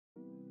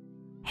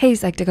Hey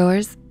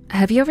Psych2Goers,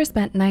 have you ever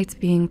spent nights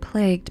being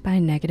plagued by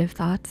negative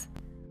thoughts?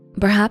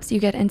 Perhaps you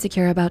get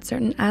insecure about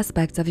certain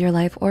aspects of your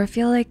life or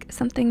feel like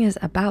something is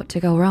about to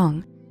go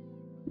wrong.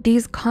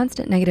 These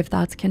constant negative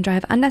thoughts can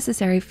drive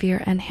unnecessary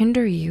fear and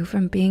hinder you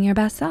from being your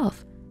best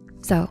self.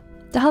 So,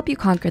 to help you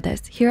conquer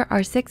this, here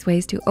are 6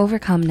 ways to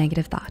overcome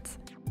negative thoughts.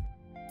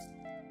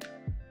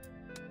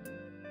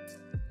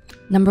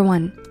 Number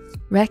 1,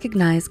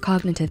 recognize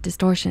cognitive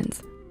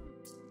distortions.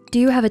 Do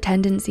you have a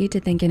tendency to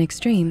think in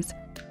extremes?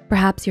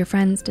 Perhaps your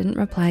friends didn't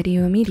reply to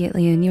you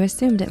immediately and you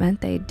assumed it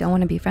meant they don't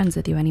wanna be friends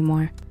with you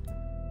anymore.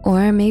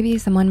 Or maybe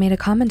someone made a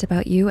comment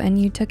about you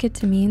and you took it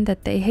to mean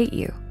that they hate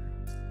you.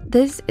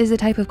 This is a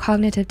type of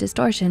cognitive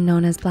distortion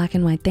known as black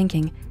and white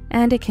thinking,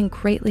 and it can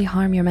greatly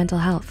harm your mental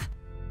health.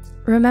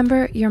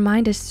 Remember, your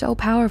mind is so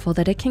powerful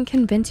that it can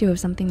convince you of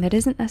something that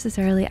isn't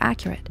necessarily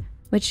accurate,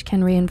 which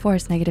can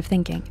reinforce negative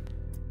thinking.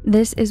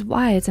 This is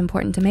why it's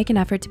important to make an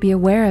effort to be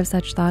aware of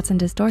such thoughts and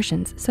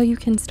distortions so you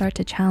can start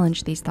to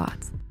challenge these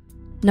thoughts.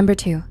 Number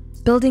 2,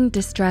 building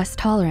distress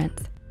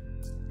tolerance.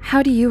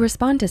 How do you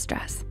respond to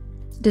stress?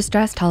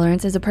 Distress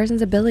tolerance is a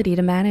person's ability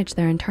to manage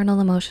their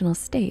internal emotional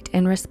state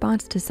in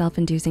response to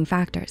self-inducing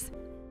factors,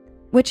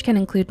 which can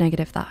include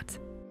negative thoughts.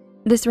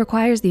 This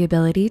requires the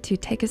ability to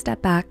take a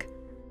step back,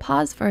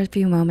 pause for a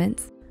few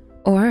moments,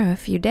 or a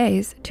few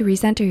days to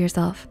recenter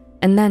yourself,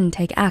 and then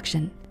take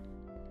action.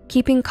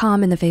 Keeping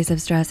calm in the face of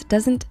stress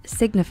doesn't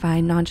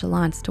signify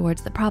nonchalance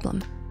towards the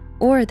problem,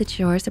 or that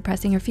you're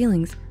suppressing your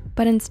feelings,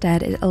 but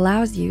instead it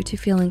allows you to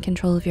feel in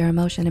control of your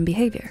emotion and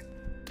behavior,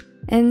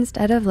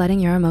 instead of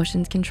letting your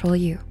emotions control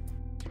you.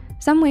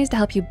 Some ways to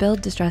help you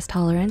build distress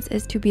tolerance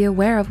is to be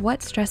aware of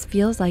what stress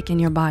feels like in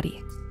your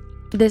body.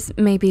 This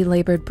may be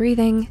labored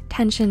breathing,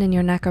 tension in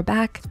your neck or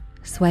back,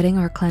 sweating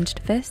or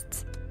clenched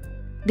fists.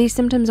 These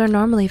symptoms are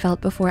normally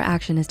felt before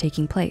action is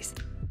taking place,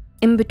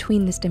 in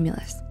between the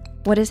stimulus,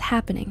 what is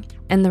happening,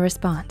 and the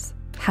response,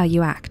 how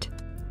you act.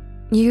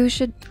 You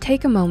should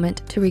take a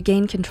moment to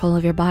regain control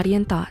of your body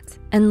and thoughts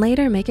and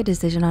later make a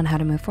decision on how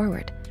to move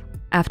forward.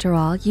 After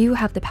all, you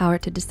have the power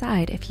to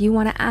decide if you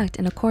wanna act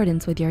in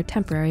accordance with your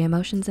temporary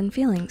emotions and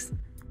feelings,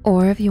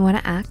 or if you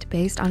wanna act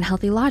based on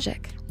healthy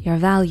logic, your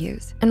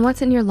values, and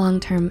what's in your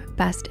long-term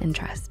best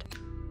interest.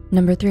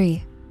 Number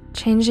 3,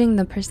 changing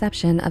the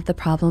perception of the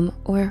problem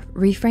or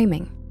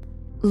reframing.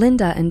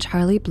 Linda and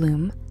Charlie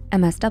Bloom,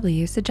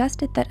 MSW,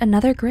 suggested that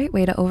another great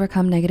way to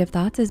overcome negative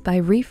thoughts is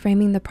by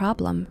reframing the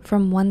problem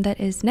from one that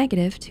is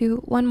negative to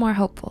one more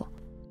hopeful.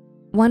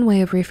 One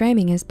way of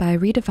reframing is by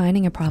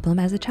redefining a problem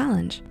as a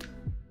challenge.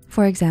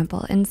 For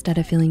example, instead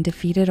of feeling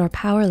defeated or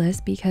powerless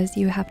because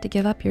you have to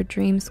give up your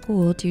dream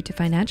school due to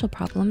financial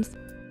problems,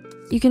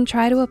 you can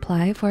try to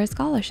apply for a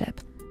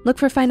scholarship, look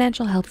for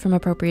financial help from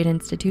appropriate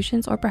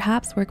institutions, or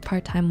perhaps work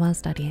part-time while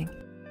studying.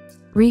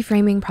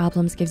 Reframing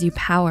problems gives you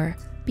power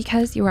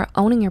because you are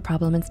owning your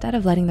problem instead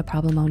of letting the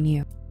problem own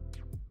you.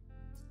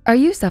 Are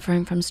you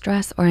suffering from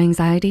stress or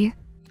anxiety?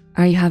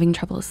 Are you having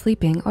trouble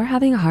sleeping or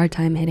having a hard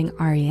time hitting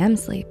REM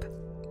sleep?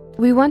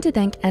 We want to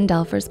thank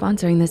Endel for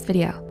sponsoring this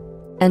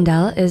video.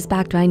 Endel is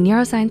backed by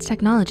neuroscience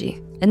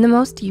technology, and the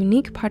most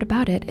unique part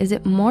about it is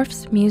it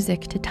morphs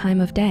music to time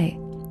of day,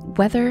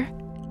 weather,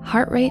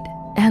 heart rate,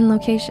 and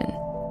location.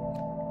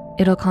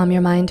 It'll calm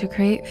your mind to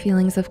create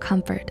feelings of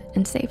comfort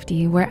and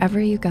safety wherever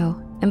you go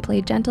and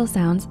play gentle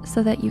sounds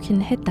so that you can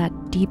hit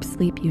that deep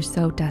sleep you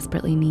so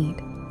desperately need.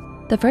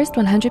 The first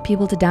 100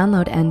 people to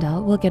download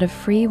Endel will get a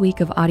free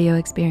week of audio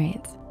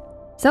experience.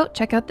 So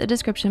check out the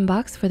description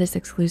box for this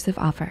exclusive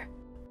offer.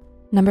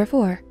 Number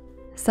 4,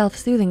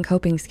 self-soothing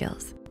coping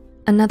skills.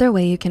 Another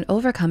way you can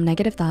overcome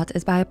negative thoughts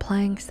is by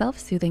applying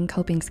self-soothing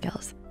coping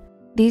skills.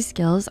 These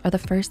skills are the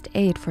first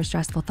aid for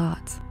stressful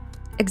thoughts.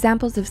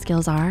 Examples of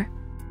skills are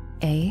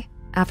A,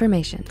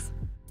 affirmations.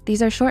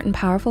 These are short and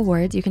powerful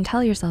words you can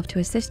tell yourself to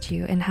assist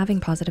you in having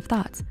positive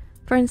thoughts.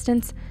 For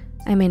instance,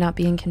 I may not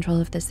be in control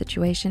of this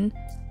situation,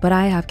 but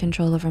I have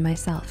control over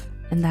myself,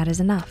 and that is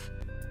enough.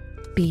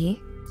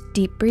 B,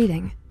 deep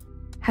breathing.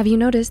 Have you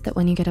noticed that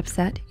when you get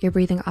upset, your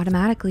breathing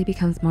automatically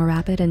becomes more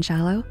rapid and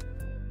shallow?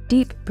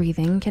 Deep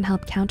breathing can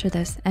help counter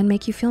this and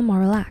make you feel more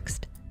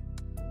relaxed.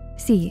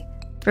 C,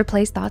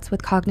 replace thoughts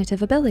with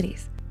cognitive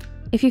abilities.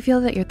 If you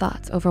feel that your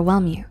thoughts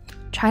overwhelm you,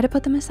 try to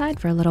put them aside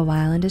for a little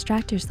while and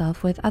distract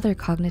yourself with other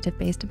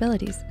cognitive-based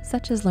abilities,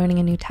 such as learning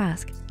a new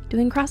task,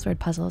 doing crossword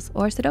puzzles,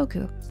 or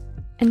Sudoku.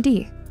 And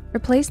D,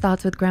 replace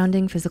thoughts with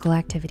grounding physical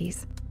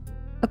activities.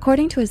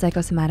 According to a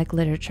psychosomatic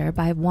literature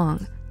by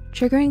Wong,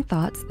 triggering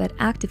thoughts that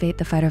activate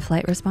the fight or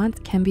flight response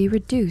can be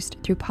reduced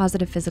through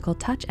positive physical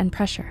touch and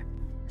pressure.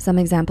 Some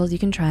examples you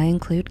can try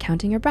include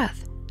counting your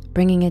breath,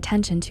 bringing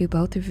attention to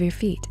both of your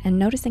feet and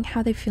noticing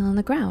how they feel on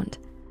the ground,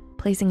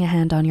 placing a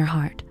hand on your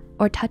heart,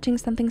 or touching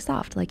something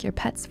soft like your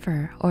pet's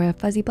fur or a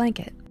fuzzy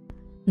blanket.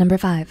 Number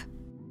 5,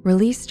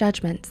 release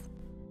judgments.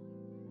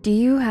 Do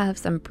you have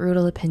some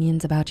brutal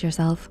opinions about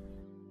yourself?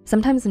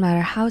 Sometimes no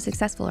matter how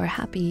successful or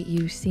happy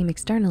you seem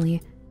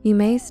externally, you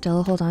may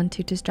still hold on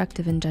to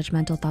destructive and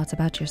judgmental thoughts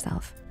about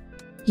yourself.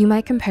 You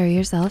might compare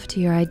yourself to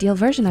your ideal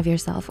version of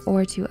yourself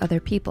or to other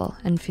people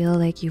and feel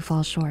like you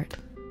fall short.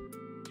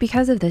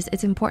 Because of this,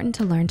 it's important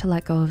to learn to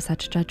let go of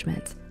such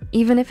judgments.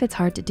 Even if it's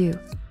hard to do,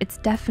 it's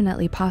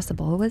definitely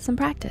possible with some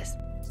practice.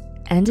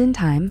 And in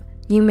time,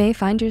 you may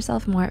find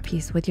yourself more at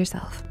peace with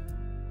yourself.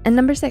 And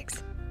number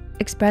 6,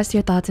 express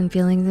your thoughts and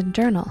feelings in a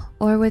journal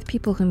or with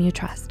people whom you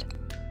trust.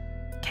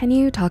 Can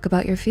you talk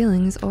about your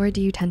feelings, or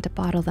do you tend to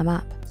bottle them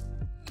up?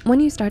 When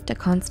you start to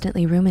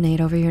constantly ruminate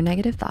over your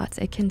negative thoughts,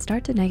 it can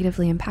start to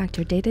negatively impact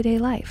your day-to-day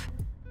life.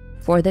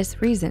 For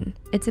this reason,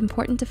 it's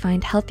important to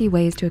find healthy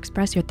ways to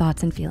express your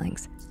thoughts and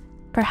feelings.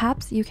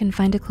 Perhaps you can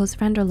find a close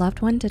friend or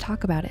loved one to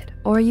talk about it,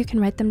 or you can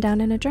write them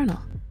down in a journal.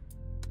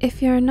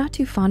 If you're not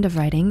too fond of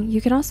writing, you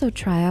can also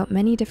try out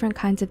many different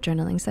kinds of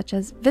journaling, such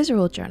as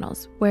visual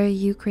journals, where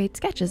you create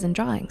sketches and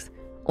drawings,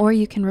 or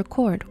you can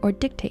record or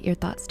dictate your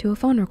thoughts to a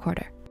phone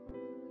recorder.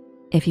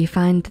 If you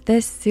find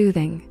this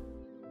soothing,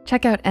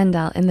 check out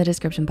Endel in the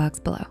description box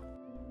below.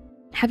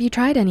 Have you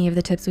tried any of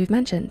the tips we've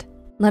mentioned?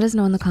 Let us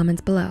know in the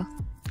comments below.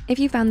 If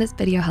you found this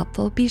video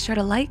helpful, be sure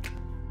to like,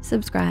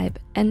 subscribe,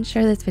 and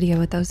share this video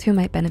with those who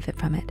might benefit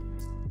from it.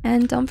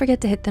 And don't forget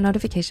to hit the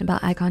notification bell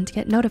icon to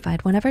get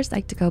notified whenever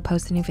Psych2Go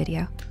posts a new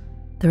video.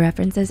 The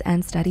references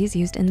and studies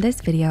used in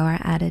this video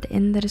are added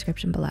in the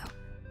description below.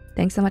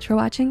 Thanks so much for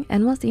watching,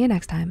 and we'll see you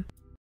next time.